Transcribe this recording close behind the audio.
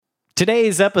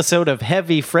Today's episode of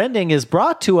Heavy Friending is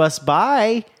brought to us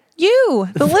by... You,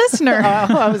 the listener.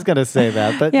 I was going to say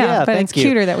that, but yeah, but thank it's you.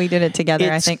 cuter that we did it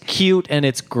together, I It's think. cute and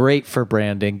it's great for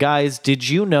branding. Guys, did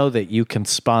you know that you can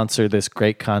sponsor this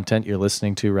great content you're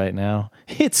listening to right now?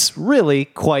 It's really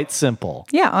quite simple.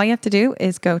 Yeah, all you have to do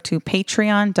is go to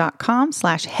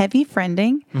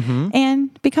patreon.com/heavyfriending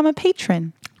and become a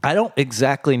patron. I don't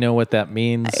exactly know what that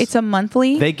means. It's a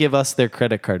monthly. They give us their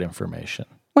credit card information.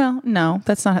 Well, no,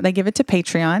 that's not how they give it to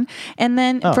Patreon. And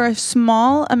then for a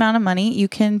small amount of money, you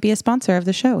can be a sponsor of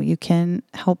the show. You can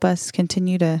help us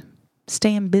continue to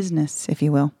stay in business, if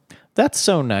you will. That's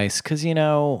so nice because, you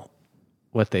know,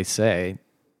 what they say,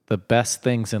 the best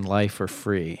things in life are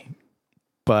free.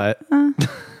 But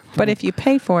But if you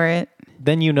pay for it,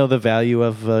 then you know the value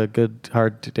of a good,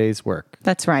 hard day's work.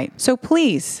 that's right. So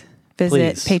please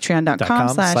visit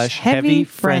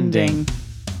patreon.com/heavyfriending.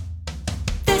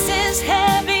 This is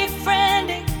heavy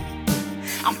friending.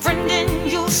 I'm friending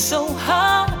you so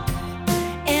hard.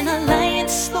 An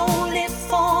alliance slowly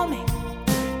forming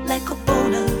like a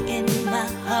boner in my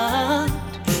heart.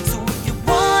 So if you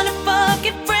wanna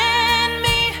fucking friend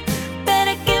me,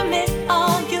 better give me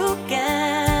all you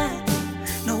got.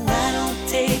 No, I don't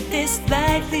take this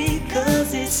lightly,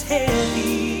 cause it's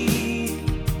heavy.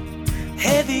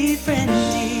 Heavy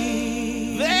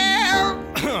friending.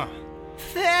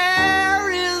 There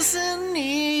is an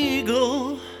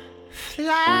eagle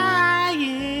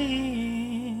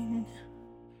flying.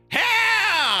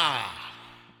 Yeah!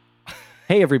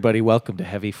 Hey, everybody. Welcome to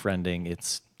Heavy Friending.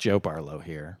 It's Joe Barlow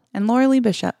here. And Laura Lee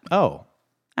Bishop. Oh,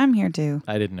 I'm here too.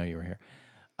 I didn't know you were here.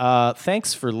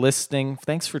 Thanks for listening.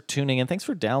 Thanks for tuning in. Thanks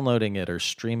for downloading it or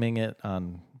streaming it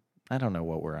on, I don't know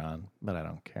what we're on, but I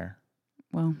don't care.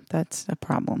 Well, that's a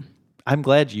problem. I'm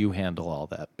glad you handle all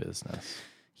that business.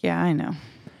 Yeah, I know.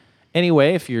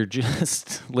 Anyway, if you're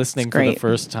just listening It's for the great.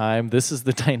 first time, this is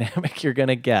the dynamic you're going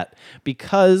to get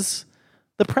because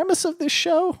the premise of this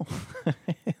show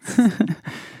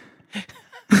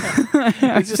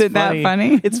it's just Is it that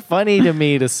funny? It's funny to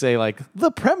me to say like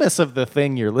the premise of the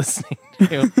thing you're listening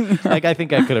to. Like I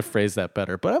think I could have phrased that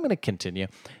better, but I'm going to continue.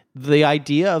 The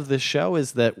idea of this show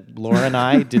is that Laura and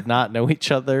I did not know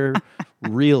each other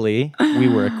really. We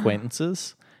were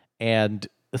acquaintances, and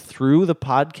through the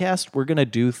podcast, we're going to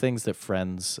do things that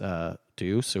friends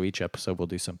do. So each episode will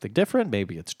do something different.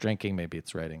 Maybe it's drinking, maybe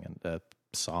it's writing a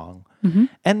song,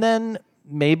 and then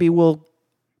maybe we'll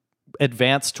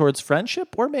advance towards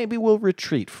friendship, or maybe we'll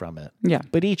retreat from it. Yeah.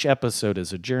 But each episode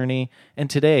is a journey, and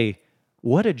today,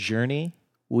 what a journey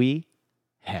we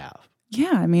have.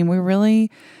 Yeah, I mean, we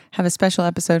really have a special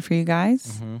episode for you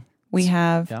guys. We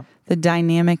have the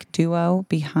dynamic duo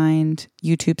behind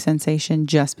YouTube sensation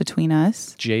Just Between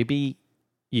Us. JB,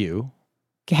 you.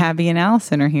 Gabby and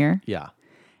Allison are here. Yeah.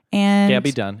 And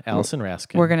Gabby Dunn, Allison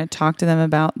Raskin. we're going to talk to them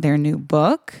about their new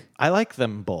book. I like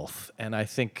them both, and I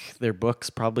think their book's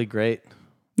probably great.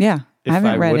 Yeah, If I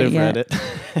haven't read would it have yet. read it.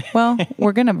 Well,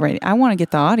 we're going to read it. I want to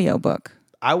get the audio book.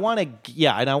 I want to,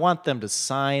 and I want them to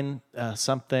sign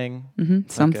something.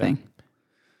 Something.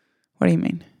 What do you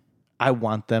mean? I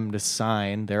want them to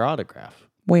sign their autograph.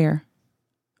 Where?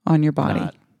 On your body.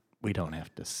 We don't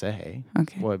have to say.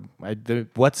 Okay.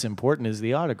 What's important is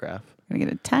the autograph. I'm going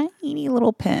to get a tiny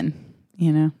little pen,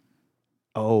 you know,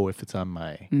 Oh, if it's on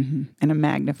my... and a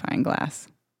magnifying glass.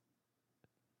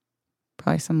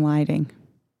 Probably some lighting.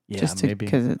 Yeah, Just maybe.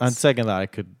 'cause it's On second thought, I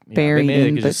could... buried maybe I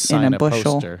in could bu- just in a sign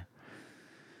bushel. poster.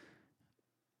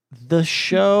 The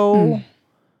show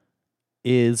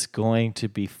is going to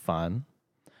be fun.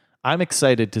 I'm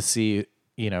excited to see,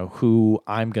 who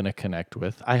I'm going to connect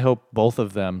with. I hope both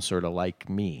of them sort of like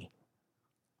me.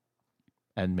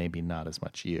 And maybe not as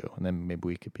much you. And then maybe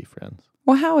we could be friends.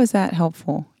 Well, how is that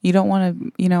helpful? You don't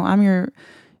want to, I'm your,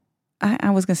 I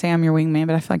was going to say I'm your wingman,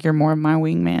 but I feel like you're more of my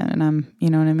wingman. And I'm, you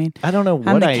know what I mean? I don't know what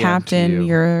I'm the I am to captain. you.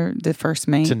 You're the first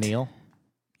mate. To Neil?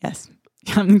 Yes.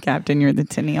 I'm the captain. You're the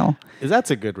Tennille. That's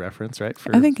a good reference, right?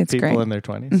 For I think it's people great. in their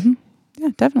 20s. Yeah,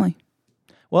 definitely.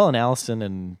 Well, and Allison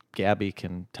and Gabby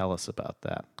can tell us about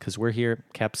that because we're here,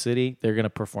 Cap City. They're going to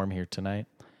perform here tonight.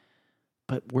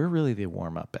 But we're really the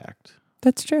warm-up act.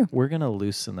 That's true. We're going to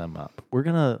loosen them up. We're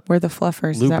going to... We're the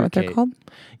fluffers. Is that what they're lubricate. called?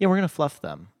 Yeah, we're going to fluff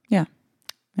them. Yeah.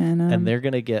 And they're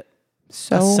going to get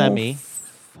so a semi.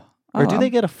 Or do Oh. they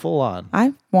get a full-on?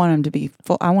 I want them to be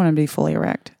full. I want them to be fully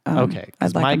erect. Okay, 'cause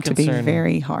I'd like my them to be concern-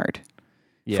 very hard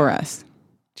for us.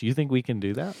 Do you think we can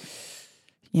do that?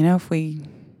 You know,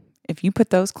 if you put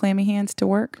those clammy hands to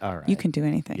work, All right. you can do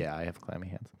anything. Yeah, I have clammy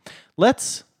hands.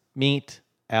 Let's meet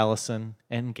Allison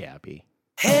and Gabby.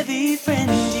 Heavy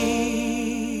friending.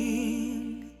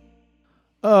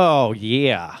 Oh,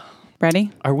 yeah.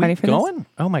 Ready? Are we ready for going? This?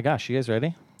 Oh my gosh, you guys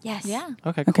ready? Yes. Yeah.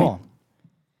 Okay, Okay. cool.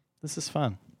 This is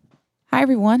fun. Hi,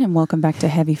 everyone, and welcome back to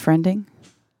Heavy Friending.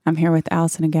 I'm here with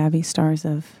Allison and Gabby, stars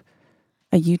of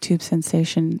a YouTube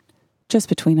sensation just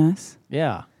between us.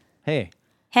 Yeah. Hey.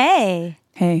 Hey.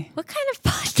 Hey. What kind of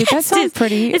podcast Did that sound is-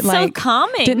 pretty? It's like, so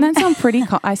calming. Didn't that sound pretty?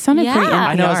 I sounded pretty Yeah. NPR.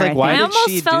 I know, I was like, why I did almost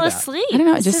she fell do that? asleep. I don't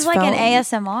know. It This just is like felt, an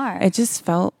ASMR. It just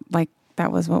felt like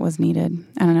that was what was needed.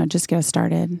 I don't know. Just get us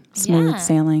started. Smooth Yeah.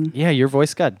 sailing. Yeah, your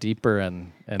voice got deeper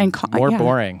and more yeah.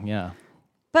 boring. Yeah.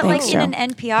 but like Thanks, in Joe. an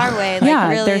NPR way, like Yeah,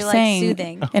 really they're like saying-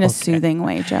 soothing. In a soothing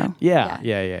way, Joe. Yeah.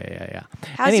 Yeah.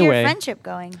 How's Anyway, your friendship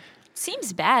going?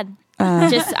 Seems bad.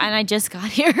 I just got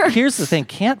here. here's the thing.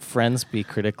 Can't friends be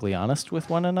critically honest with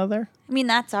one another? I mean,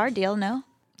 that's our deal, no?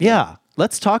 Yeah.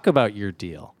 Let's talk about your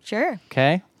deal. Sure.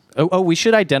 Okay. Oh, we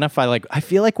should identify. Like, I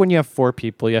feel like when you have 4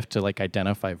 people, you have to like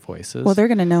identify voices. Well, they're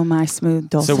going to know my smooth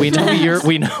dulcet. so we know your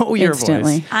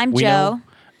Instantly. voice. I'm We Joe. know-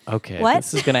 okay. What?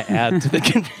 This is going to add to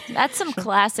the That's some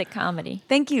classic comedy.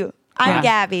 Thank you. I'm Yeah.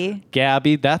 Gabby.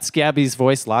 Gabby. That's Gabby's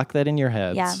voice. Lock that in your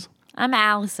heads. Yeah. I'm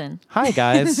Allison. Hi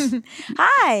guys.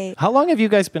 Hi. How long have you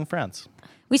guys been friends?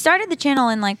 We started the channel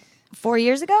in like 4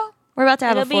 years ago. We're about to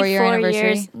have It'll a 4-year be 4 anniversary.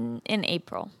 years in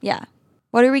April. Yeah.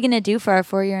 What are we going to do for our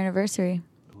 4-year anniversary?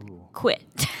 Quit.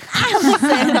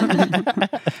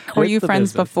 Were you the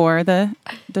friends business. before the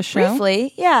show?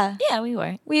 Briefly. Yeah. Yeah, we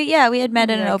were. We had met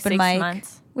at an Like open 6 mic.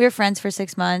 months. We were friends for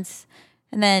 6 months.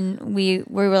 And then we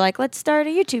were like, let's start a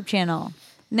YouTube channel.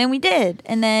 And then we did.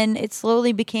 And then it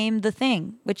slowly became the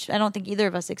thing, which I don't think either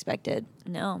of us expected.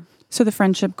 No. So the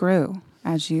friendship grew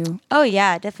as you. Oh,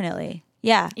 yeah, definitely.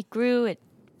 Yeah. It grew. It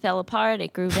fell apart.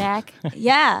 It grew back.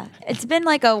 Yeah. It's been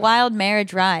like a wild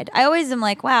marriage ride. I always am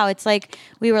like, wow, it's like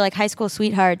we were like high school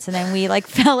sweethearts and then we like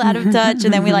fell out of touch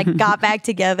and then we like got back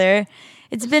together.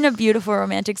 It's been a beautiful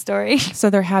romantic story. So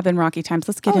there have been rocky times.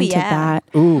 Let's get Oh, into yeah. that.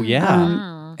 Ooh,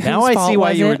 yeah. Now Whose I fault see why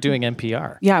was you were it? doing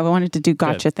NPR. Yeah, we wanted to do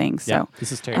gotcha Good. things. Yeah, So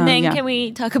this is And terrible. then yeah. can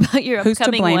we talk about your who's to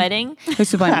upcoming blame? wedding?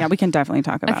 Who's to blame? Yeah, we can definitely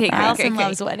talk about Okay, that. Allison okay.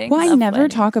 loves weddings. Well, I Love never wedding.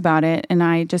 talk about it, and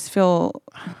I just feel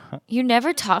You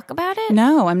never talk about it?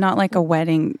 no. I'm not like a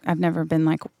wedding. I've never been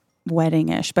like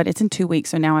wedding-ish, but it's in 2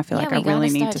 weeks, so now I feel Yeah, like I we gotta really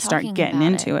need to start talking getting about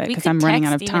into it We because could I'm running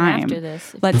out of text even time. after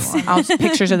this if Let's. you want. I'll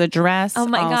pictures of the dress. Oh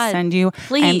my I'll God. send you. I'm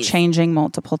Please. changing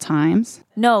multiple times.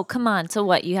 No, come on. So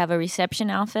what? You have a reception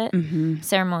outfit,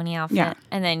 ceremony outfit, Yeah.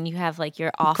 and then you have like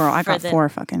your off. Girl, I for got the, 4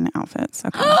 fucking outfits.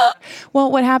 Okay.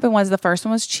 Well, what happened was the first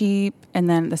one was cheap, and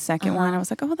then the second one I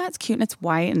was like, oh, that's cute, and it's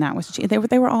white, and that was cheap.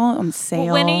 They were all on sale.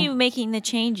 Well, when are you making the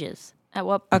changes? At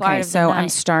what part Okay, of so the I'm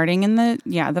night? starting in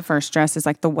the first dress is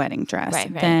like the wedding dress. Right,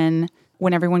 right. Then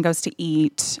when everyone goes to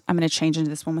eat, I'm going to change into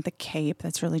this one with a cape.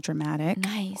 That's really dramatic.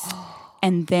 Nice.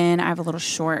 And then I have a little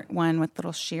short one with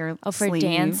little sheer Oh, for sleeves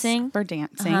dancing? For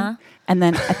dancing. Uh-huh. And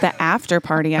then at the after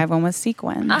party, I have one with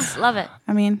sequins. Love it.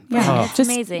 I mean, yeah, It's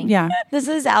just amazing. Yeah. This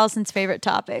is Allison's favorite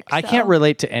topic. I so. can't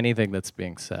relate to anything that's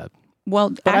being said.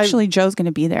 Well, actually, Joe's going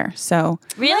to be there. So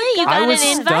Really? You got I was an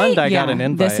invite? stunned I got an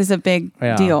invite. this is a big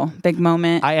Yeah. deal, big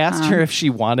moment. I asked her if she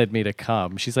wanted me to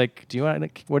come. She's like, "Do you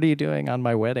want? What are you doing on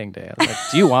my wedding day?" I was like,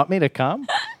 "Do you want me to come?"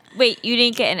 Wait, you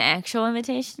didn't get an actual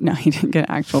invitation? No, he didn't get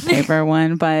an actual paper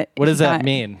one, but What does he that got-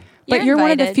 mean? But you're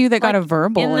one of the invited. few that got a Like,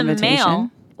 verbal in the invitation.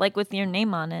 mail, like with your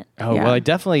name on it. Oh Yeah. well, I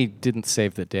definitely didn't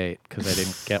save the date because I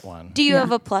didn't get one. Do you Yeah.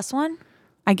 have a plus one?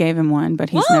 I gave him one, but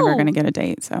he's never Whoa. going to get a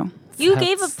date. So You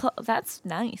gave a. That's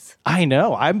nice. I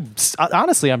know.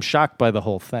 Honestly, I'm shocked by the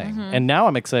whole thing, and now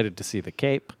I'm excited to see the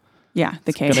cape. yeah,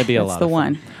 the cake. It's gonna be a That's lot the of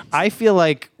one. fun. I feel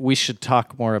like we should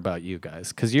talk more about you guys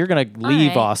because you're gonna leave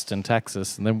right. Austin,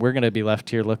 Texas, and then we're gonna be left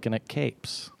here looking at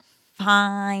capes.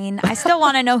 Fine. I still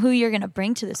want to know who you're going to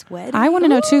bring to this wedding. I want to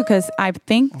know too because I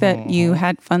think that you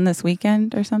had fun this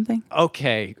weekend or something.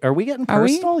 Okay, are we getting Are we?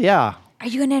 personal? Yeah. Are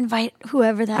you going to invite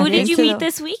whoever that Who is did you to meet the-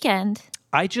 this weekend?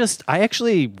 I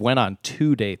actually went on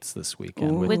 2 dates this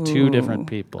weekend with 2 different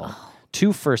people.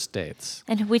 2 first dates.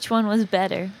 And which one was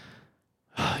better?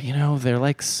 You know, they're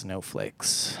like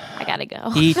snowflakes. I gotta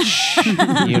go. Each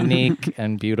unique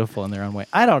and beautiful in their own way.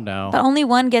 I don't know. But only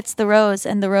one gets the rose,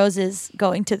 and the rose is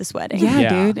going to this wedding. Yeah, Yeah.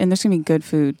 dude. And there's going to be good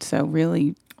food. So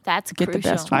really, That's Get the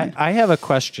crucial. best one. I have a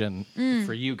question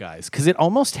for you guys because it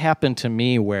almost happened to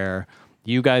me where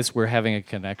you guys were having a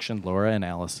connection, Laura and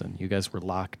Allison. You guys were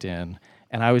locked in,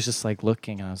 and I was just like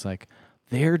looking, and I was like,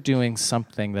 they're doing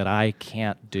something that I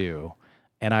can't do,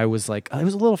 and I was like, I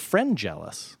was a little friend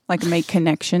jealous. like make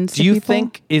connections. Do to you people.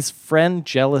 think is friend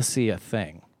jealousy a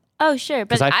thing? Oh, sure.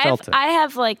 But 'Cause I felt it. I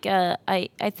have like I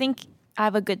think I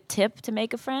have a good tip to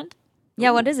make a friend.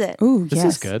 Yeah, what is it? Ooh, This yes.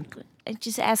 is good.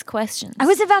 just ask questions. I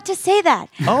was about to say that.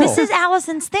 Oh. This is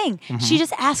Allison's thing. She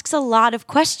just asks a lot of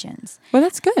questions. Well,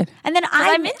 that's good. And then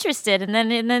I'm interested, and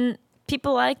then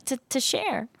people like to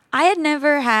share. I had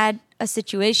never had a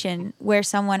situation where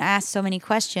someone asked so many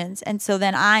questions, and so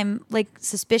then I'm like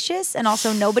suspicious, and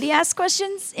also nobody asks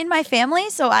questions in my family,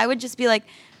 so I would just be like,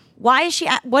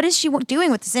 what is she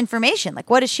doing with this information? Like,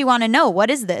 what does she want to know?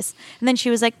 What is this? And then she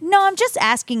was like, no, I'm just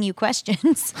asking you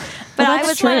questions. But Well, I that's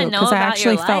was true wanna know because I about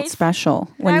actually your felt life.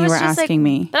 special when I you was were just like- asking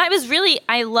me. But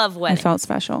I love I weddings. felt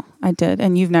special. I did,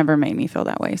 and you've never made me feel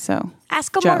that way. So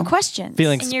ask them Joe. more questions.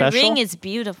 Feeling And your special. ring is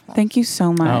beautiful. thank you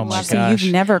so much. Oh my So gosh.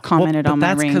 you've never commented Well, on but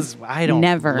my that's ring. because I don't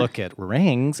never look at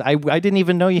rings. I didn't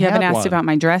even know you, You had haven't asked one. about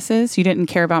my dresses. You didn't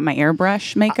care about my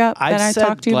airbrush makeup I've that I said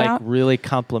talked to you like about. really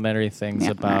complimentary things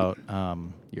Yeah, about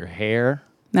your hair.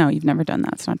 No, you've never done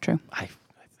that. It's not true. I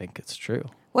think it's true.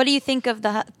 What do you think of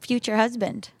the future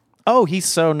husband? Oh, he's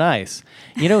so nice.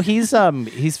 You know, he's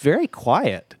very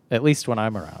quiet, at least when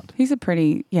I'm around. He's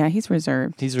he's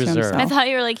reserved. He's to reserved. himself. I thought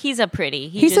you were like, he's a pretty.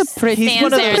 He's just a pretty. He's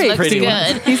one stands of there those and looks pretty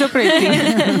good. ones. He's a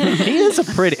pretty. He is a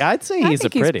pretty. I'd say he's I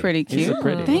think a pretty. He's pretty cute. He's a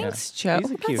pretty. Thanks, yeah. Joe.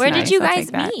 He's a That's cute Where guy. did you I'll guys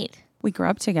take that. meet? We grew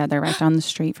up together right down the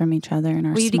street from each other in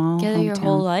our Were you small together hometown. your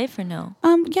whole life or no?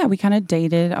 Yeah, we kind of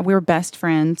dated. We were best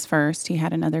friends first. He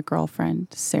had another girlfriend,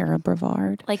 Sarah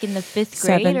Brevard. Like in the 5th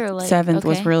grade or like Seventh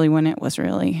was okay. really when it was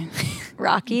really,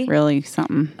 Rocky? really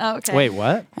something. Oh, okay. Wait,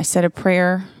 what? I said a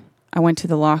prayer. I went to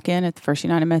the lock-in at the First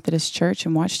United Methodist Church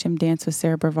and watched him dance with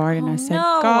Sarah Brevard. And I said,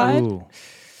 no. God. Ooh.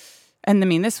 And I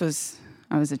mean,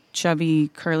 I was a chubby,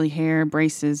 curly hair,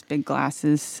 braces, big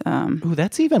glasses. Ooh,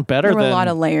 that's even better There were a than lot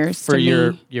of layers for to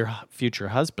your me. your future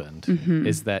husband.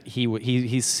 Is that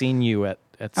he's seen you at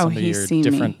Oh, some of he's your seen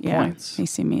different me. Yeah, points.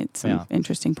 he's seen me at some Yeah.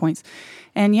 interesting points.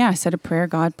 And yeah, I said a prayer.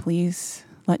 God, please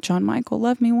let John Michael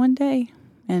love me one day.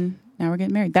 And now we're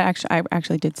getting married. I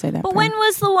actually did say that. But prayer. when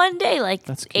was the one day? Like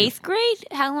That's cute. 8th grade?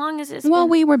 How long is this? Well,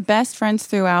 been? we were best friends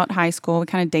throughout high school. We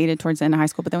kind of dated towards the end of high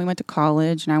school, but then we went to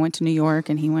college, and I went to New York,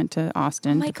 and he went to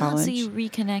Austin Oh my to God, college. so you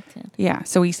reconnected. Yeah,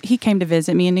 so he came to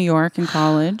visit me in New York in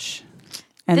college.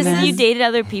 And This then, is you dated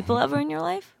other people ever in your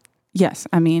life? yes,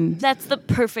 I mean, That's the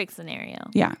perfect scenario.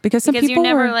 yeah, because some Because people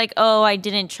you're never were, like, oh, I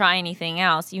didn't try anything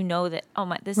else. You know that. Oh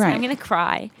my, this Right. I'm gonna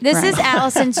cry. This Right. is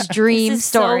Allison's dream This is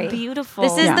story. so beautiful.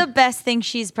 This is Yeah. the best thing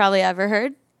she's probably ever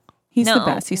heard. he's the No,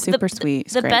 best. He's super sweet.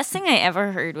 He's The great. best thing I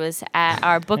ever heard was at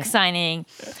our book signing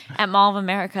at Mall of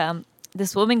America.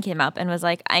 This woman came up and was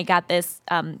like, "I got this.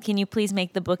 Can you please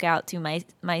make the book out to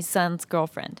my son's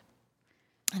girlfriend?"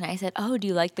 And I said, "Oh, do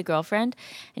you like the girlfriend?"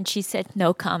 And she said,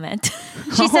 "No comment."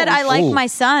 She said, I like Oh. my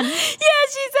son. Yeah,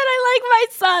 she said, I like my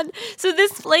son. So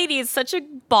this lady is such a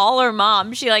baller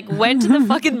mom. She like went to the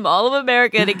fucking Mall of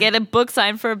America to get a book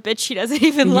signed for a bitch she doesn't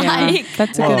even Yeah, like.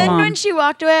 that's a Whoa. good And then mom. when she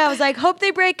walked away, I was like, hope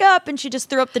they break up. And she just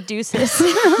threw up the deuces.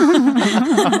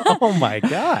 Oh my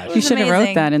gosh. you should have wrote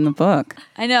amazing. that in the book.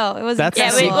 I know. It was That's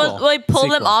Yeah, a we sequel. we pulled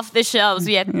them Sequel. off the shelves.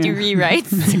 We had to do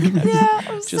rewrites. yeah,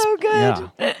 it was so good.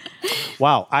 Yeah.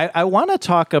 Wow. I want to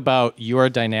talk about your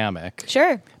dynamic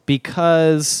Sure.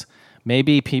 because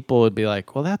maybe people would be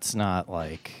like, well, that's not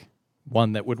like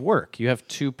one that would work. You have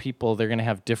two people, they're going to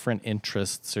have different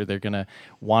interests or they're going to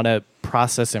want to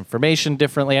process information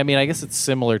differently. I mean, I guess it's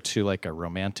similar to like a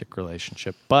romantic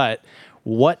relationship, but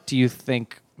what do you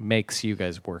think makes you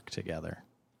guys work together?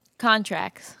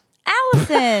 Contracts.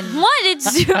 Allison. What?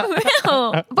 It's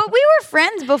real. But we were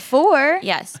friends before.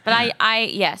 Yes, but I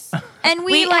yes. And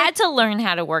We we like, had to learn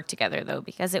how to work together though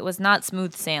because it was not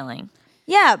smooth sailing.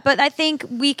 yeah, but I think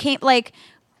we came like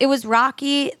it was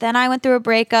rocky. Then I went through a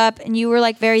breakup, and you were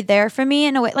like very there for me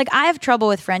in a way. Like I have trouble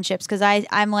with friendships because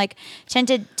I'm like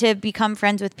tempted to become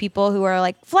friends with people who are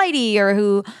like flighty or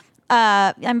who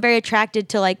I'm very attracted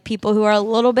to like people who are a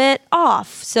little bit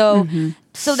off. So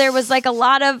so there was like a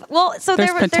lot of there's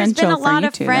There's been potential a for lot you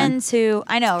of two, friends who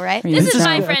I know, right? you This to is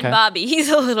my know. friend Okay. Bobby. He's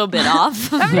a little bit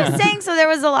off. I'm just saying. So there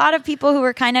was a lot of people who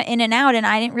were kind of in and out, and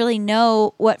I didn't really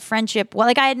know what friendship. Well,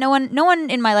 like I had no one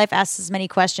in my life asks as many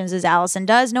questions as Allison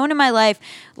does. No one in my life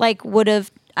like would have.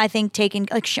 I think taken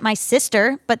like my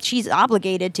sister, but she's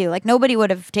obligated to. Like nobody would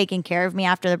have taken care of me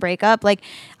after the breakup. Like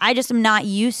I just am not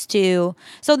used to.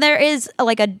 So there is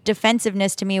like a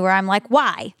defensiveness to me where I'm like,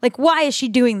 why? Like why is she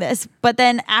doing this? But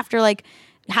then after like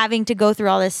having to go through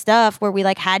all this stuff where we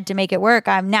like had to make it work,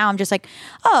 I'm just like,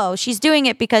 oh, she's doing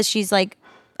it because she's like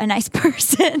a nice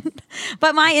person.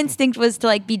 But my instinct was to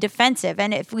like be defensive.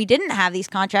 And if we didn't have these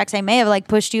contracts, I may have like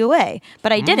pushed you away,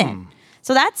 but I didn't.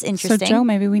 So that's So, interesting. Joe,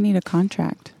 maybe we need a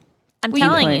contract. I'm Will you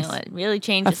telling you, place it really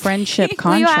changes A friendship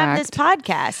Will you have this contract.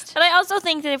 podcast? But I also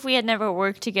think that if we had never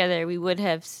worked together, we would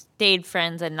have stayed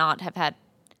friends and not have had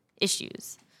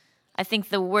issues. I think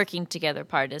the working together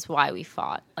part is why we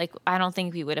fought. Like, I don't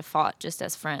think we would have fought just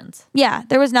as friends. Yeah,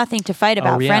 there was nothing to fight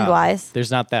about friend-wise. There's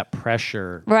not that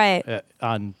pressure Right.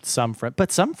 on some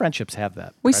but some friendships have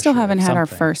that. We still pressure haven't of had our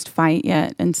something. first fight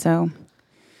yet, and so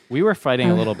We were fighting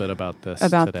a little bit about this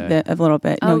today. a little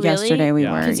bit. Oh, No, really? yesterday we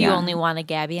Yeah. were. Because you yeah. only want a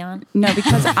Gabby on? No,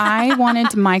 because I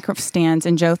wanted micro stands,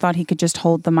 and Joe thought he could just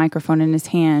hold the microphone in his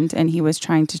hand, and he was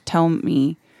trying to tell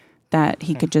me that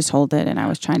he could just hold it, and I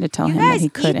was trying to tell You him that guys he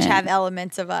couldn't. each have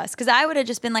elements of us. Because I would have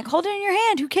just been like, hold it in your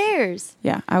hand. Who cares?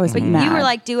 Yeah, I was But mad. you were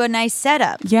like, do a nice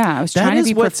setup. yeah, I was That trying to is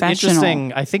be what's professional.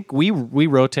 interesting. I think we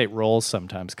rotate roles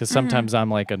sometimes because Mm-hmm. sometimes I'm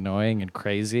like annoying and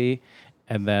crazy,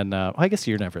 and then I guess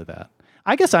you're never that.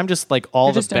 I guess I'm just like all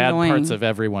You're the just bad annoying. parts of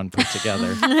everyone put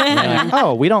together. And you're like,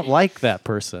 oh, we don't like that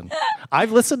person.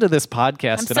 I've listened to this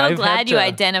podcast. I'm and so I've glad had you to-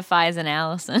 identify as an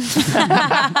Allison.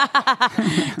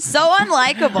 So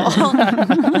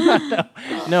unlikable.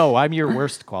 No, I'm your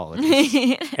worst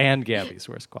qualities and Gabby's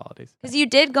worst qualities. Because you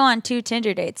did go on 2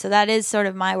 Tinder dates. So that is sort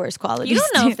of my worst quality. You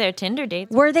don't know if they're Tinder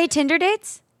dates. Were they Tinder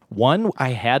dates? One,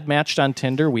 I had matched on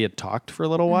Tinder. We had talked for a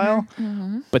little while,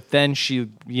 but then she,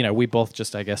 we both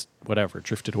just, I guess, whatever,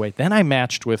 drifted away. Then I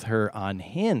matched with her on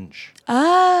Hinge.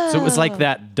 Oh. So it was like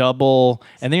that double.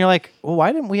 And then you're like, well,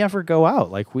 why didn't we ever go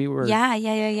out? Like we were. Yeah.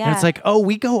 And it's like, oh,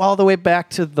 we go all the way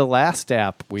back to the last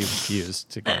app we've used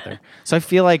together. So I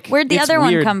feel like Where'd the it's other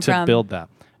one weird come to from? build that.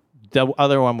 The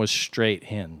other one was straight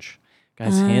Hinge.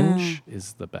 Guys, Hinge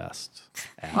is the best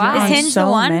app. Wow. Is Hinge so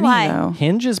the one? many, Why? though.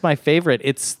 Hinge is my favorite.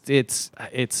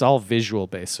 It's all visual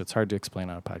based, so it's hard to explain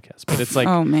on a podcast. But it's like,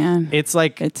 Oh, man. it's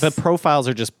like It's- the profiles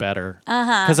are just better.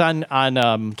 Because on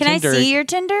Can Tinder, I see your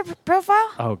Tinder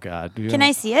profile? Oh God, Can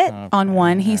I see it? On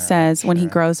one, he says when he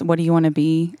grows, what do you want to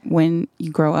be when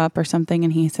you grow up or something?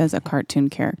 And he says a cartoon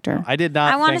character. I did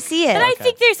not. I want to think- see it. But I Okay.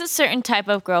 think there's a certain type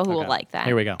of girl who will Okay. like that.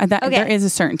 Here we go. That, Okay. There is a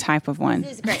certain type of one.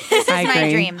 This is great. This is I my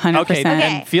agree. dream. 100%. Okay,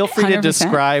 then feel free to 100%.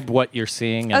 describe what you're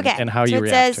seeing and, Okay. and how so you it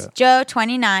react says to it. Joe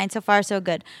 29. So far, so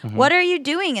good. What are you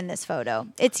doing in this photo?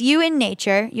 It's you in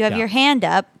nature. You have Yeah. your hand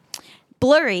up.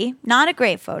 Blurry. Not a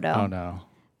great photo. Oh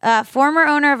no. Former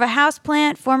owner of a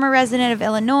houseplant. Former resident of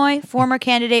Illinois. Former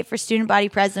candidate for student body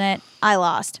president. I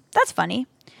lost. That's funny.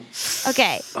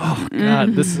 Okay.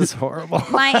 God, this is horrible.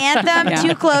 My anthem, Yeah.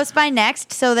 Too Close by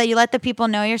Next, so that you let the people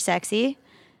know you're sexy.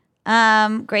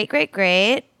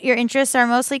 Great. Your interests are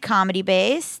mostly comedy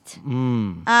based.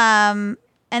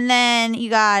 And then you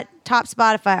got top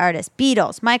Spotify artists: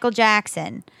 Beatles, Michael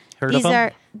Jackson. Heard of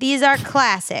them? These are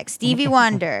classics. Stevie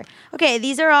Wonder. Okay,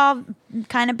 these are all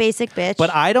kind of basic, bitch.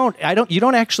 But you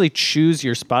don't actually choose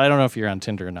your spot. I don't know if you're on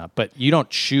Tinder or not, but you don't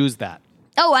choose that.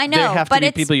 oh, I know, There have to but be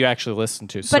it's people you actually listen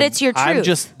to. So it's your I'm truth.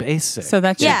 just basic. So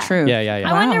that's Yeah. your truth. Yeah.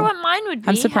 I wonder what mine would be.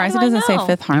 I'm surprised it How do I doesn't say know?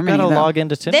 Fifth You Harmony. gotta though. log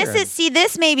into Tinder.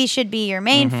 this maybe should be your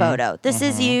main photo. This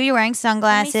is you. You're wearing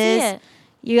sunglasses. it.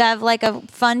 You have like a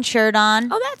fun shirt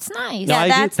on. Oh, that's nice. No, I do-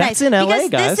 that's that's nice. in LA, because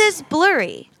guys. this is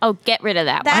blurry. Oh, get rid of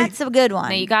that one. That's a good one.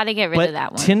 No, you got to get rid But of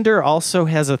that one. Tinder also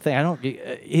has a thing.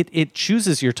 It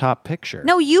chooses your top picture.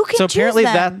 No, you can So choose apparently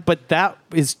them. that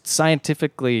is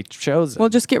scientifically chosen. Well,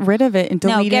 just get rid of it and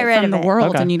delete get it rid from of the it. world,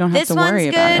 Okay. and you don't have This to one's worry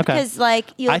good about it. Okay. because like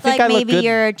you I look think like I look maybe good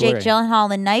you're Jake blurry.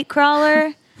 Gyllenhaal in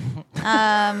Nightcrawler.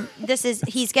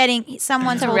 He's getting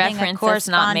someone's It's a holding a reference that's correspondent.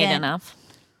 not made enough.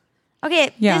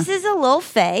 Okay, Yeah. this is a Lil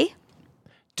Faye.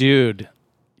 Dude,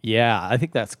 yeah, I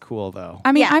think that's cool though.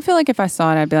 I mean, Yeah. I feel like if I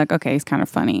saw it, I'd be like, okay, he's kind of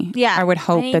funny. Yeah. I would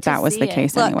hope need that to that was see the it.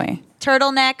 case Look, anyway.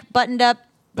 turtleneck, buttoned up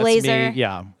That's blazer. me,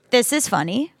 yeah. This is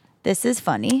funny.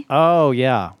 Oh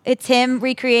yeah. It's him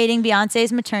recreating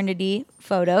Beyonce's maternity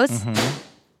photos.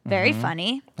 Mm-hmm. Very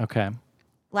funny. Okay.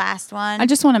 Last one. I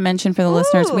just want to mention for the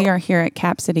listeners, we Ooh. are here at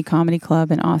Cap City Comedy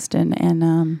Club in Austin,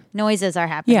 and Noises are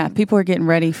happening. yeah, people are getting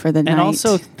ready for the night. And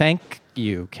also thank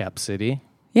you, Cap City.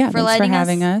 yeah, for thanks for letting us-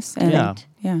 having us. And Yeah.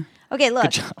 yeah, Okay, look.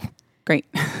 Good job. great.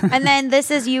 And then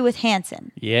this is you with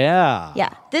Hanson. Yeah. Yeah,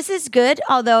 this is good,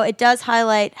 although it does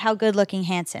highlight how good looking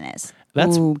Hanson is.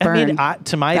 That's Ooh, I mean, burn. my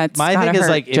That's thing gotta is hurt,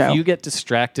 like Joe. if you get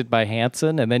distracted by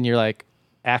Hanson and then you're like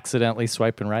accidentally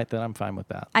swiping right, then I'm fine with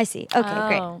that. I see. Okay,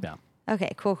 great. Oh, Yeah.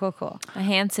 Okay, cool. a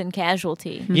Hanson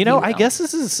casualty. You know, if I will. guess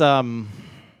this is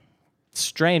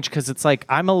strange because it's like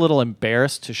I'm a little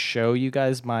embarrassed to show you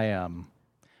guys my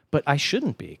but I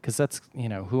shouldn't be because that's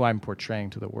who I'm portraying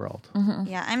to the world.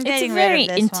 Yeah, I'm It's getting a very rid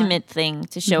of this intimate thing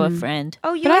to show a friend.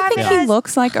 One. Oh, you But I have think it he as-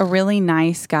 looks like a really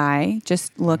nice guy.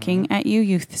 Just looking at you,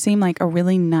 you seem like a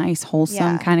really nice, wholesome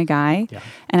Yeah. kind of guy. Yeah.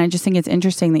 And I just think it's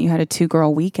interesting that you had a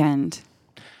 2-girl weekend.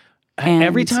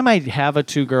 Every And- time I have a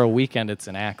 2-girl weekend, it's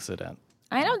an accident.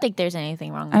 I don't think there's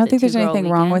anything wrong with I don't think there's two-girl anything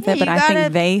wrong weekend. with it, Yeah, but you I gotta-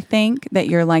 think they think that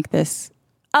you're like this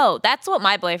Oh, that's what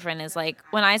my boyfriend is like.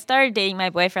 When I started dating my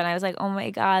boyfriend, I was like, oh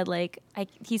my God, like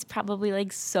he's probably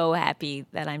like so happy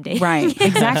that I'm dating. Right.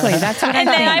 Exactly. That's what And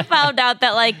I then I think. found out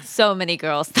that like so many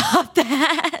girls thought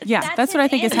that. Yeah, that's what I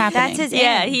think is happening. That's his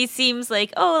Yeah, end. he seems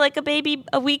like, oh, like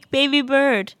a weak baby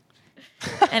bird.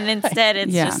 And instead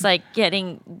it's Yeah. just like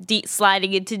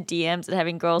sliding into DMs and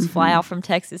having girls fly out from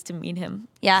Texas to meet him.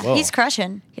 Yeah, Whoa. he's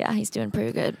crushing. Yeah, he's doing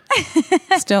pretty good.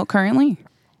 Still currently.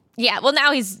 Yeah, well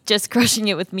now he's just crushing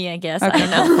it with me, I guess. I don't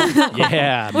know.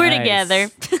 Yeah. We're nice. together.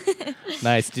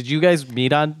 Nice. Did you guys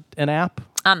meet on an app?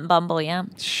 Bumble, yeah.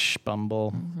 Shh,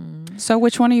 Bumble. So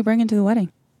which one are you bringing to the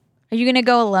wedding? Are you gonna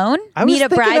go alone? I was Meet a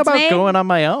thinking about bridesmaid? going on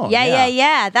my own.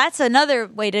 Yeah. That's another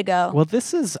way to go. Well,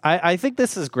 this is. I think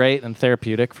this is great and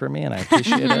therapeutic for me, and I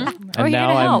appreciate it. And We're here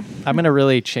now to help. I'm going to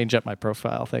really change up my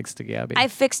profile thanks to Gabby. I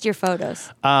fixed your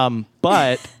photos.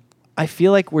 But I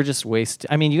feel like we're just wasting.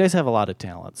 I mean, you guys have a lot of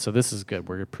talent, so this is good.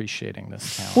 We're appreciating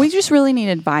this talent. We just really need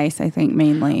advice, I think,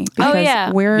 mainly because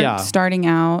yeah. we're Yeah. starting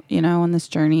out, on this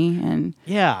journey and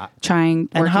yeah. trying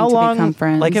And working how to long? become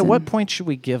friends. Like, at and- what point should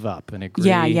we give up and agree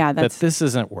Yeah, that that's- this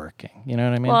isn't working? You know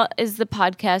what I mean? Well, is the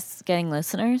podcast getting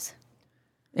listeners?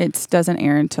 It doesn't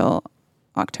air until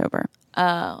October.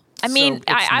 I mean, it's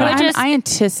I But would just I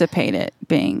anticipate it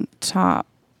being top.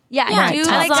 Yeah, yeah, do as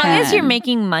top like long as 10. you're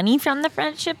making money from the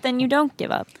friendship, then you don't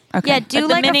give up. Okay. yeah, do But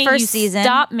like the a minute first you season.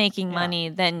 stop making money,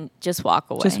 then just walk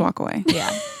away. Just walk away.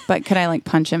 Yeah. But could I like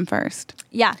punch him first?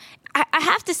 Yeah, I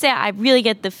have to say, I really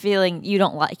get the feeling you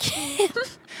don't like him.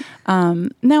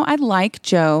 No, I like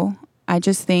Joe. I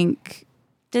just think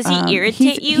Does he irritate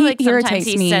he's- you? he Like sometimes irritates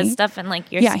he me. says stuff and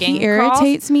like your yeah, skin he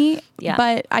irritates me. Yeah.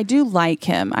 But I do like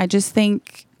him. I just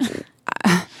think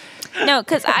No,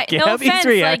 because no Gabby's offense, like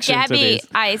reaction to Gabby, these.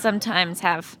 I sometimes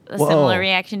have a Whoa. similar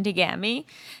reaction to Gabby,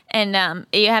 and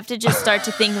you have to just start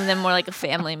to think of them more like a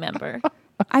family member,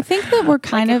 I think that we're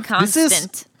kind like a of constant. this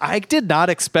is. I did not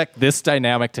expect this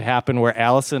dynamic to happen where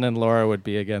Allison and Laura would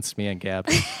be against me and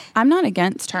Gabby. I'm not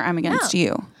against her. I'm against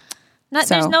you. There's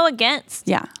so- no against.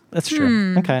 Yeah. That's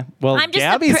true. Okay. Well, I'm just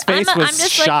Gabby's face I'm was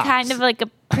just shocked. like kind of like a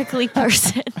prickly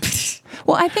person.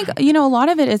 Well, I think, a lot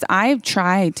of it is I've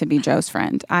tried to be Joe's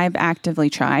friend. I've actively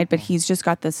tried, but he's just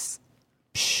got this.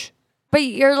 but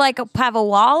you're like have a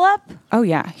wall up. Oh,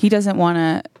 yeah. He doesn't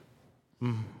want to.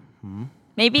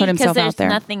 Maybe Put because himself out there's there.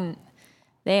 nothing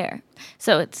there,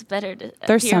 so it's better to.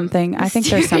 There's appear something. I think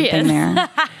there's something mysterious. there.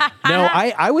 No,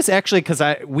 I was actually because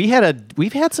we've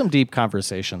had some deep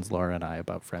conversations, Laura and I,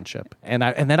 about friendship, and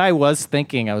then I was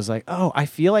thinking, I was like, oh, I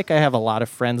feel like I have a lot of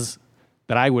friends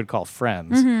that I would call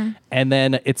friends, and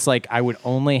then it's like I would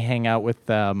only hang out with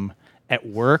them at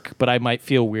work, but I might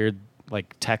feel weird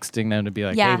like texting them to be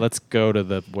like, Yeah. hey, let's go to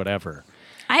the whatever.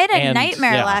 I had a And,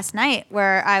 nightmare yeah. last night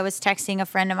where I was texting a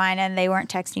friend of mine and they weren't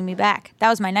texting me back. That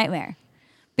was my nightmare.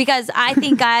 Because I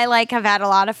think I like have had a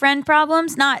lot of friend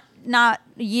problems, not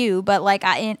you, but like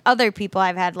in other people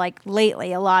I've had like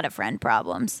lately a lot of friend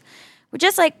problems.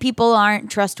 Just like people aren't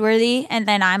trustworthy and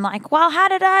then I'm like, well, how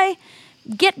did I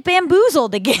get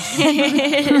bamboozled again?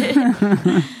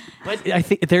 But I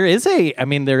think there is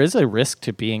a risk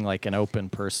to being like an open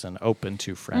person, open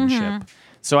to friendship.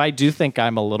 So I do think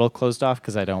I'm a little closed off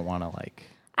because I don't want to like.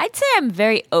 I'd say I'm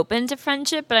very open to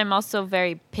friendship, but I'm also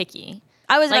very picky.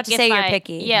 I was about to if say you're I-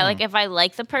 picky. Yeah, like if I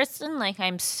like the person, like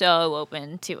I'm so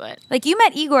open to it. Like you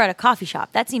met Igor at a coffee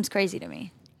shop. That seems crazy to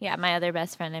me. Yeah, my other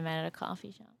best friend I met at a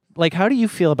coffee shop. Like, how do you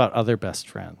feel about other best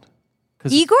friend?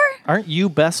 'Cause Igor? aren't you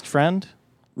best friend?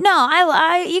 No,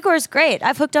 I Igor's great.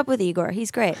 I've hooked up with Igor.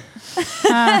 He's great.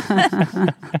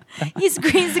 he's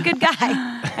a good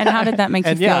guy. And how did that make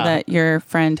you And feel yeah. that your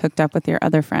friend hooked up with your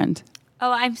other friend?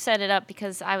 Oh, I set it up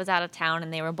because I was out of town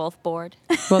and they were both bored.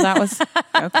 Well, that was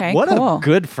okay. What cool. a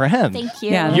good friend. Thank you.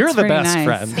 Yeah, that's You're the pretty best nice.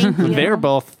 friend. Thank you. They're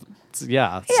both,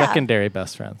 secondary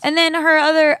best friends. And then her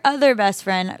other best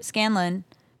friend, Scanlon,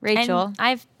 Rachel.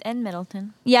 And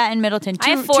Middleton. Yeah, in Middleton. I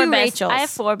have four two best. Rachels. I have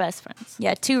four best friends.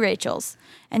 Yeah, two Rachels.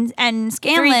 And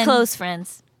Scanlon. Three close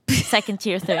friends. Second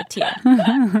tier, third tier.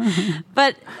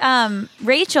 But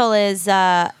Rachel is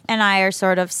and I are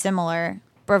sort of similar.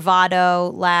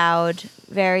 Bravado, loud,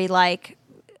 very like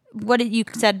what did you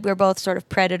said we're both sort of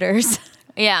predators.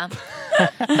 Yeah,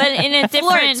 but in a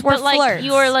different. We're but like flirts.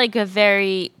 you're like a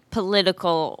very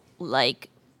political, like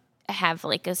have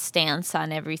like a stance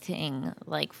on everything,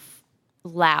 like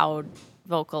loud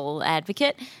vocal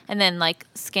advocate, and then like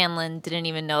Scanlon didn't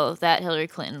even know that Hillary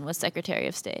Clinton was Secretary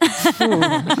of State.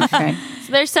 Okay.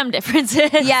 So there's some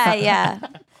differences. yeah.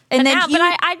 And then Now, you,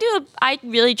 but I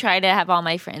really try to have all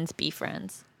my friends be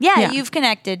friends. Yeah. you've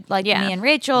connected like Yeah. me and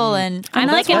Rachel, and I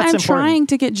And like that's why it. I'm That's important. trying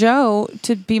to get Joe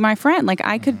to be my friend. Like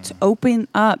I could open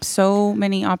up so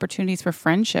many opportunities for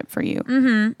friendship for you.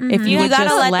 If you You would gotta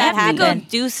just let let that me. Go happen.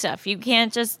 do stuff. You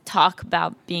can't just talk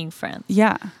about being friends.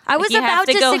 Yeah. I was You have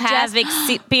about to go suggest. have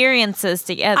experiences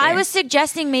together. I was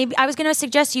suggesting maybe I was going to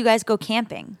suggest you guys go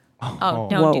camping. Oh,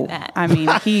 don't do that. I mean,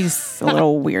 he's a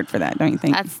little weird for that, don't you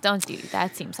think? Don't do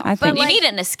that. Seems I awful. think- You But, need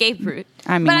an escape route,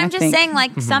 I mean, But I I'm just think- saying,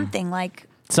 like something like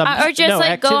or just no,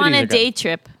 like go on activities a are good. day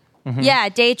trip. yeah,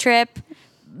 day trip,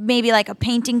 maybe like a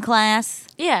painting class.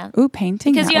 Yeah, Ooh,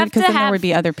 painting? Because you have Because to then there have would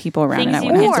be other people around and I things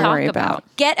you wouldn't have can to worry talk about.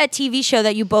 about. Get a TV show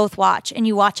that you both watch and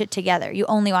you watch it together. You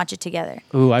only watch it together.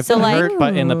 Ooh, I've So, been like- hurt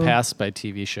by, in the past by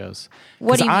TV shows.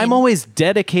 What do 'Cause you I'm mean? always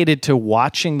dedicated to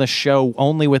watching the show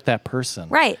only with that person.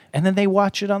 Right. And then they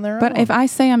watch it on their own. But if I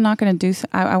say I'm not going to do,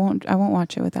 I won't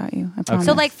watch it without you. I promise.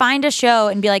 So like find a show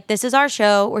and be like, this is our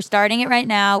show. We're starting it right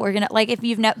now. We're gonna like if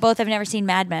you've both have never seen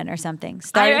Mad Men or something. I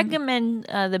Start recommend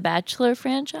the Bachelor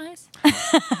franchise.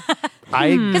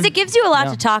 because it gives you a lot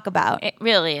to talk about. It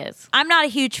really is. I'm not a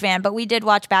huge fan, but we did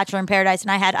watch Bachelor in Paradise,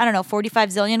 and I had 45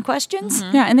 zillion questions.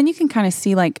 yeah, and then you can kind of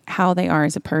see like how they are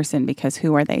as a person because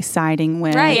who are they siding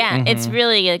with? Right. Yeah, it's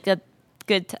really a good.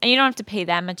 You don't have to pay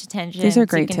that much attention. These are so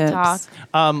great you can tips.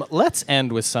 talk. let's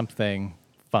end with something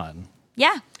fun.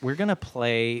 Yeah. We're gonna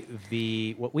play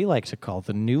what we like to call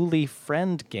the Newly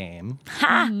Friend game,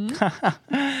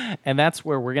 and that's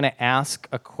where we're gonna ask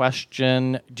a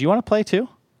question. Do you want to play too?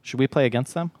 Should we play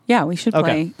against them? Yeah, we should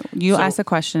Okay. play. You So- ask a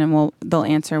question and they'll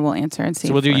answer. We'll answer and see.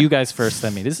 So we'll if do we're- you guys first,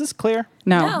 then me. Is this clear?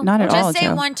 No, not at all. Just say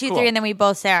Joe. 1, 2, 3, Cool. and then we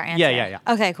both say our answer. Yeah.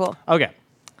 Okay, cool. Okay.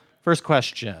 First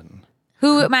question.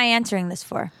 Who am I answering this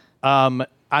for? I'm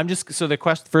just so the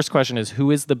first question is,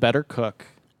 who is the better cook?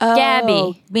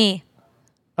 Gabby. Me.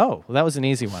 Oh, well, that was an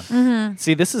easy one.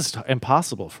 See, this is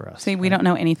impossible for us. See, we don't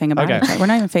know anything about Okay. each other. We're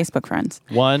not even Facebook friends.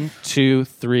 1, 2,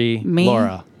 3. Me?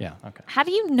 Laura. Yeah. Okay. How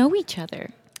do you know each other?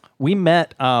 We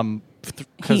met because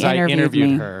He I interviewed interviewed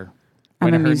me. her I'm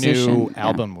when a her musician, new yeah.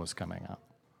 album was coming out.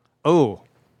 Oh,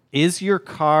 is your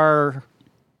car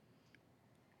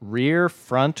rear,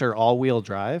 front, or all-wheel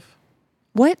drive?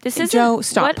 What? This isn't- Joe,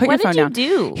 stop. what- Put what your phone did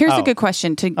you down. do? Here's Oh. a good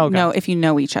question to Okay. know if you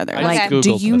know each other. I Like, just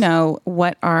do Googled you this. know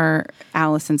what are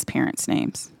Allison's parents'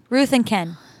 names? Ruth and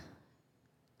Ken.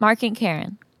 Mark and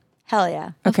Karen. Hell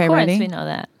yeah. Okay, of course, ready? we know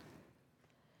that.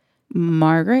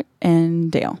 Margaret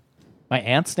and Dale. My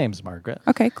aunt's name's Margaret.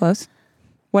 Okay, close.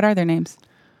 What are their names?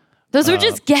 Those were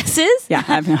just guesses? Yeah, I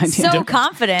have no idea. So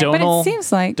confident. but Donal, it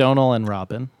seems like. Donal and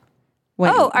Robin.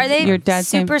 Wait, Oh, are they your dad's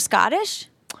super name? Scottish?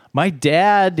 My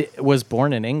dad was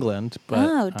born in England, but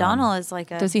Oh, Donald is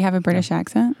like a. Does he have a British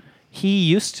accent? he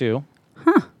used to.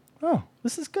 Huh. Oh,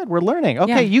 this is good. We're learning.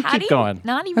 Okay, Yeah. you How keep do you going.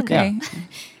 Not even Okay.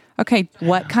 Okay,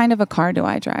 what kind of a car do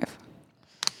I drive?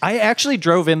 I actually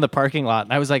drove in the parking lot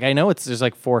and I was like, I know there's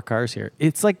like 4 cars here.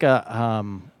 It's like a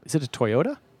is it a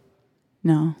Toyota?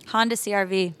 No. Honda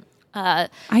CRV. I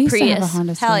used to have a Prius.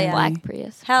 Honda Hell yeah. CRV. Black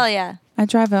Prius. Hell yeah. I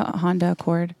drive a Honda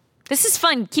Accord. This is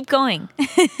fun. Keep going.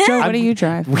 Joe, what do you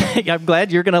drive? I'm glad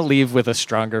you're going to leave with a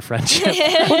stronger friendship.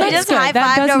 We just Good. high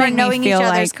That fived does over make me knowing each feel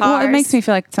other's like, cars. well, it makes me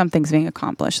feel like something's being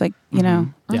accomplished. Like, you know,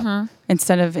 Yeah.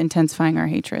 instead of intensifying our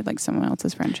hatred, like someone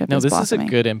else's friendship No, is this blossoming. is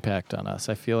a good impact on us.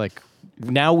 I feel like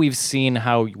now we've seen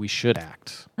how we should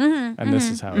act. And this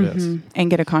is how it is. And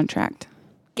get a contract.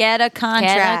 Get a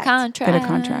contract. Get a contract. Get a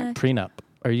contract. Prenup.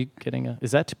 Are you getting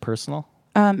is that too personal?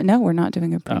 No, we're not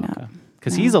doing a prenup.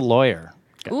 Because he's a lawyer.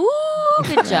 Ooh,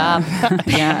 good job.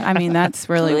 Yeah, I mean that's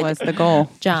really was the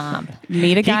goal. Job.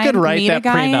 Meet a guy. could write meet that a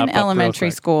guy prenup up in real elementary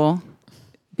quick. school.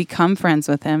 Become friends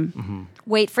with him.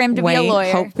 Wait for him to be a Wait,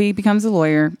 lawyer. hope he becomes a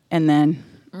lawyer, and then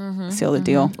seal the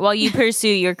deal. While you pursue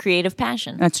your creative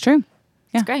passion. That's true.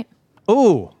 That's great.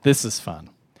 Oh, this is fun.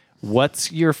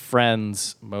 What's your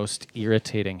friend's most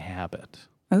irritating habit?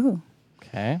 Oh,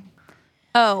 Okay.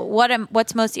 Oh,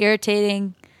 what's most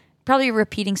irritating? Probably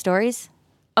repeating stories.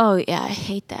 Oh, yeah. I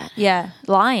hate that. Yeah.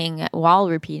 Lying while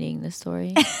repeating the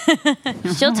story.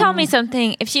 She'll tell me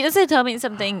something. If she doesn't tell me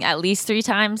something at least 3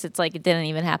 times, it's like it didn't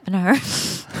even happen to her.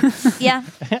 Yeah.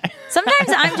 Sometimes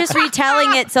I'm just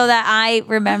retelling it so that I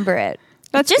remember it.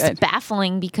 that's Just good.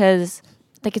 baffling because,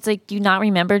 like, it's like, do you not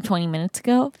remember 20 minutes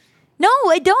ago? No,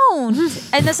 I don't.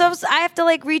 And so I have to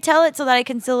like retell it so that I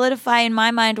can solidify in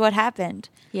my mind what happened.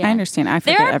 Yeah. I understand. I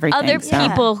There forget are everything. other so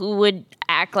people who would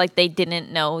act like they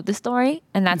didn't know the story,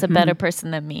 and that's a better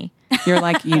person than me. You're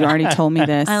like, you already told me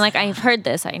this. I'm like, I've heard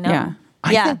this. I know.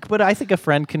 yeah. I think a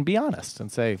friend can be honest and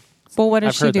say, Well, what does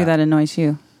I've she heard do that annoys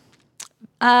you?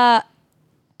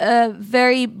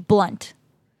 Very blunt.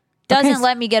 doesn't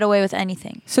let me get away with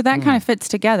anything. So that kind of fits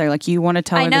together. Like you want to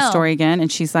tell I her the know. story again,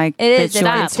 and she's like, It is. "Bitch, It you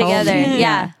already fits told together. me."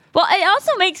 Yeah. Well, it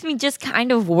also makes me just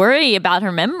kind of worry about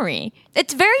her memory.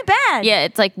 It's very bad. Yeah,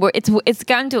 it's like it's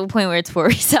gotten to a point where it's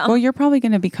worrisome. Well, you're probably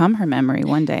going to become her memory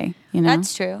one day. You know,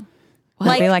 That's true.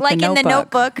 It'll be Like in the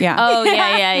Notebook. Yeah. Oh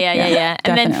yeah.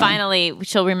 And then Definitely. finally,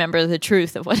 she'll remember the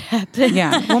truth of what happened.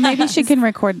 Yeah. Well, maybe she can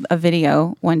record a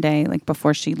video one day, like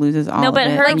before she loses all No, of but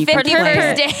it. her, and you can 50 play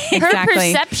first it. date. her Exactly.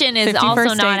 perception is 50 also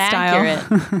first not date style.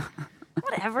 accurate.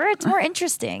 Whatever. It's more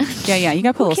interesting. Yeah. You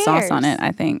got to put a little sauce on cares? it,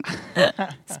 I think.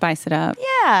 Spice it up.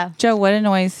 Yeah. Joe, what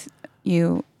annoys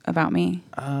you about me?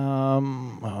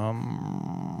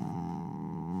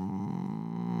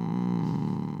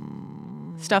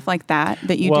 Stuff like that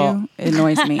you Well- do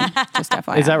annoys me. Just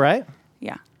FYI. Is that right?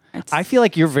 Yeah. I feel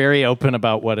like you're very open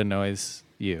about what annoys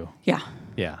you. Yeah.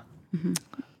 Yeah.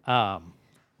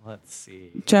 Let's see.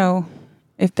 Joe,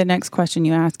 if the next question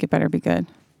you ask, it better be good.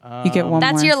 You get one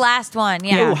That's more. your last one.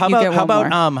 Yeah. Yeah. Ooh, how you about get how one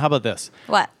about more. how about this?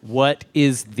 What? What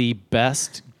is the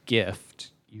best gift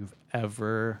you've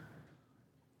ever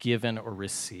given or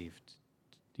received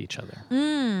each other?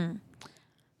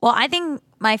 Well, I think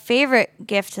my favorite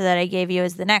gift that I gave you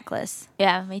is the necklace.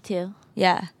 Yeah, me too.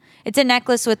 Yeah. It's a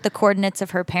necklace with the coordinates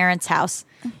of her parents' house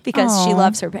because she Aw.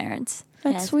 loves her parents.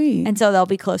 That's Yes. sweet. And so they'll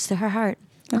be close to her heart.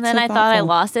 And That's then so I thought I thoughtful.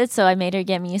 lost it, so I made her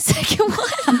get me a second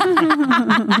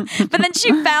one. But then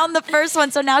she found the first one,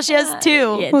 so now she has two. Yeah,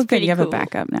 Well, it's good. pretty You have a cool.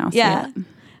 backup now. So Yeah.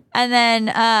 And then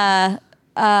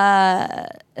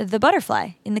the butterfly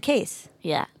in the case.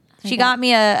 Yeah. She got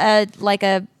me a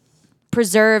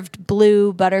preserved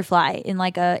blue butterfly in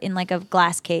like a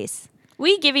glass case.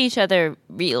 We give each other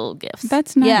real gifts.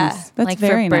 That's nice. Yeah. That's like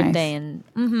very for nice. birthday and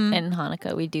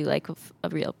Hanukkah, we do like a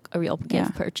real gift Yeah.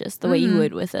 purchase, the way you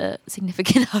would with a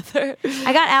significant other.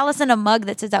 I got Allison a mug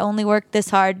that says I only worked this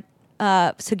hard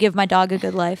to give my dog a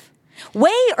good life.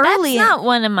 Way early. That's not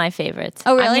one of my favorites.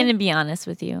 Oh, really? I'm going to be honest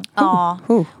with you. Aw.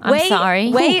 Ooh. I'm sorry.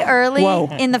 Way early Whoa.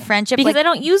 in the friendship. Because like, I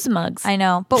don't use mugs. I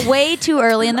know, but way too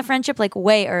early in the friendship, like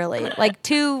way early, like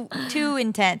too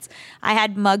intense. I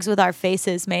had mugs with our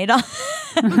faces made on,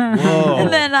 Whoa.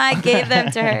 and then I gave them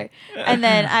to her, and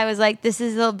then I was like, "This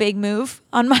is a big move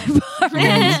on my part."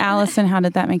 And Allison, how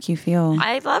did that make you feel?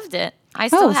 I loved it. I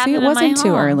still have see, it it in my wasn't too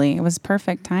home. early. It was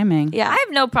perfect timing. Yeah, I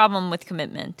have no problem with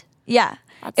commitment. yeah.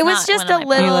 That's It was not just one a of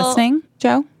my Are you little. listening,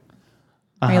 Joe?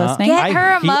 Are you Uh-huh. listening? Get her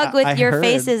a I- mug with I your heard.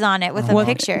 faces on it with a Well,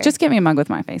 picture. Just get me a mug with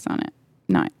my face on it.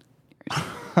 Not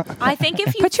I think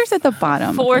if you put yours at the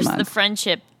bottom. force of the the mug.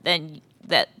 friendship, then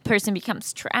that person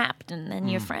becomes trapped, and then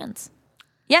Mm. you're friends.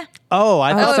 yeah. Oh,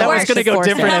 I thought it that was works. going to go Force it.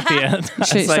 different at the end. I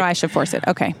Should, was like- so I should force it.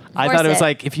 Okay. I Force thought it was it.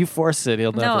 like if you force it,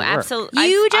 it'll never No, work. absolutely.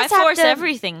 You I just have force to-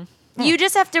 everything. You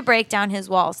just have to break down his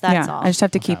walls. That's yeah. all. I just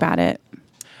have to keep at it.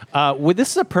 Well,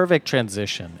 this is a perfect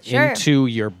transition Sure. into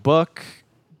your book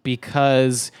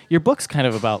because your book's kind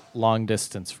of about long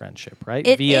distance friendship, right?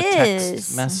 It Via is.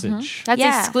 text message. That's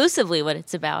Yeah. exclusively what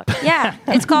it's about. Yeah,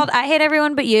 it's called I Hate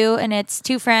Everyone But You, and it's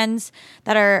two friends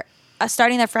that are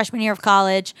starting their freshman year of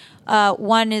college.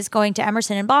 One is going to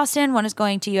Emerson in Boston, one is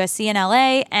going to USC in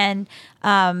LA, and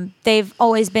they've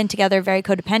always been together, very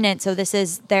codependent. So this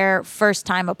is their first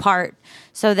time apart.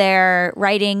 So they're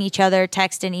writing each other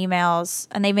text and emails,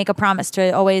 and they make a promise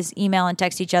to always email and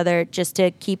text each other just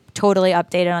to keep totally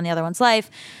updated on the other one's life.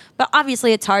 But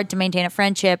obviously, it's hard to maintain a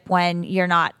friendship when you're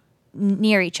not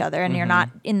near each other and you're not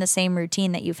in the same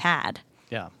routine that you've had.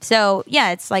 Yeah. So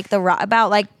yeah, it's like about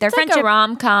like their It's like friendship. a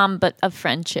rom-com, but of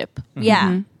friendship. Yeah.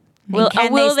 And Will,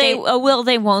 can will they they? stay, Will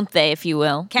they? Won't they? If you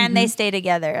will. can they stay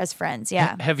together as friends?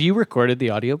 Yeah, Have you recorded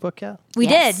the audiobook yet? we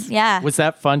Yes. did. Yeah. Was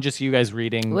that fun? Just you guys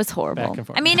reading? It was horrible. Back and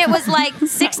forth? I mean, it was like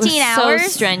 16 hours. So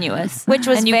strenuous, Which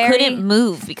was and you very- couldn't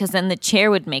move because then the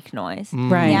chair would make noise.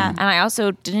 Right. Yeah. And I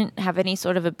also didn't have any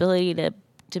sort of ability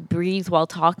to breathe while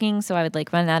talking, so I would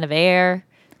like run out of air.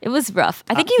 It was rough.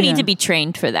 I think you yeah. need to be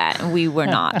trained for that, and we were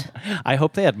not. I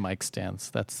hope they had mic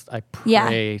stands. I pray.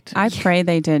 Yeah. I pray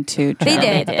they did too. They Joe.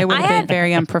 did. It would I have been had-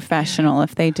 very unprofessional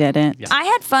if they didn't. Yeah. I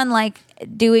had fun like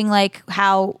doing like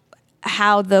how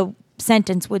the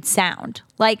sentence would sound.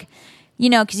 Like, you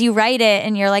know, because you write it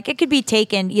and you're like, it could be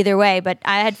taken either way. But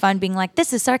I had fun being like,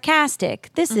 this is sarcastic.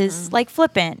 This is like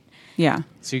flippant. Yeah.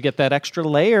 So you get that extra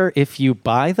layer if you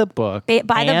buy the book. Buy the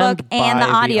book and buy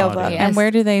the audiobook. audio. Yeah. And where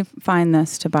do they find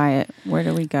this to buy it? Where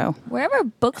do we go? Wherever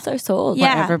books are sold.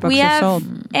 Yeah, Wherever books we are have sold.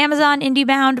 Amazon,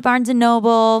 IndieBound, Barnes and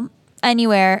Noble,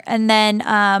 anywhere, and then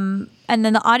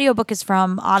the audiobook is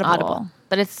from Audible.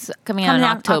 But it's coming out in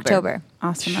October.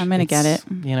 Awesome. I'm going to get it.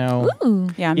 You know,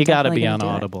 Yeah, I'm you got to definitely be gonna on do it.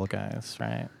 Audible, guys,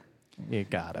 right? You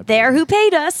got to. They're who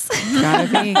paid us.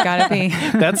 Gotta be.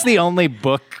 That's the only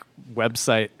book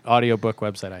audiobook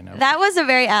website I know. That was a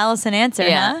very Allison answer,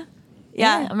 Yeah. huh?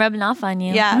 Yeah. I'm rubbing off on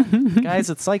you. Yeah. Guys,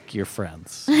 it's like you're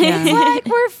friends. Yeah. Like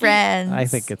we're friends. I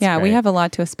think it's Yeah, we great. have a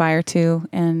lot to aspire to,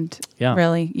 and Yeah.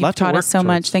 really, you've Lot to taught work us so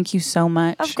much. towards. Thank you so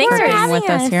much Of for course. being Thanks for with having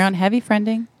us us. here on Heavy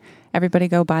Friending. Everybody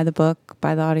go buy the book,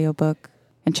 buy the audiobook,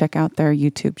 and check out their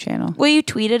YouTube channel. Will you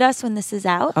tweet at us when this is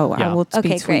out? Oh, Yeah. I will Okay,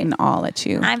 be tweeting great. all at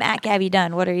you. I'm at Gabby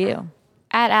Dunn. What are you?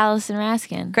 At Allison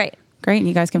Raskin. Great. Great, and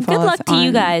you guys can Good follow us luck to you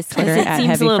on guys, 'cause Twitter it at seems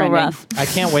Heavy a little Friending. rough. I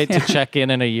can't wait to check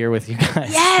in a year with you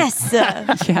guys. Yes. Yeah.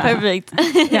 Perfect.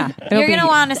 Yeah, it'll You're be- going to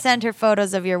want to send her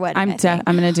photos of your wedding. I think.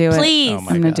 I'm gonna do it. Please. Oh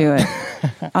my I'm gonna God. do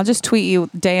it. I'll just tweet you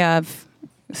day of.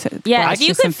 Yeah, blast if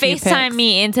you some could few FaceTime pics.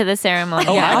 me into the ceremony,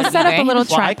 Oh, that I would I'll be set up a great. little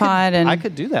Well, tripod and I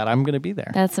could do that. I'm going to be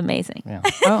there. That's amazing. Yeah.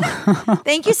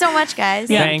 Thank you so much, guys.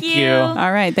 Thank you.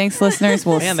 all right. Thanks, listeners.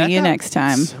 We'll Man, that see you got next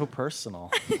time. So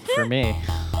personal for me.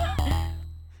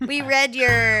 We read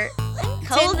your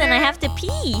Cold and I have to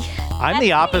pee. I'm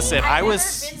the opposite. I was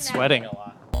sweating a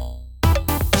lot.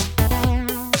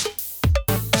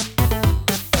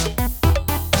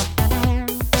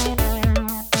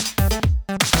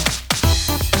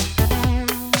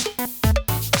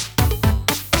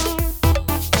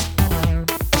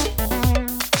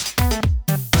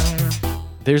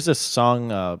 There's a song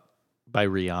by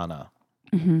Rihanna.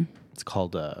 It's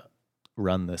called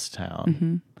 "Run This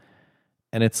Town,"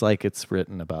 and it's like it's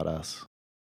written about us.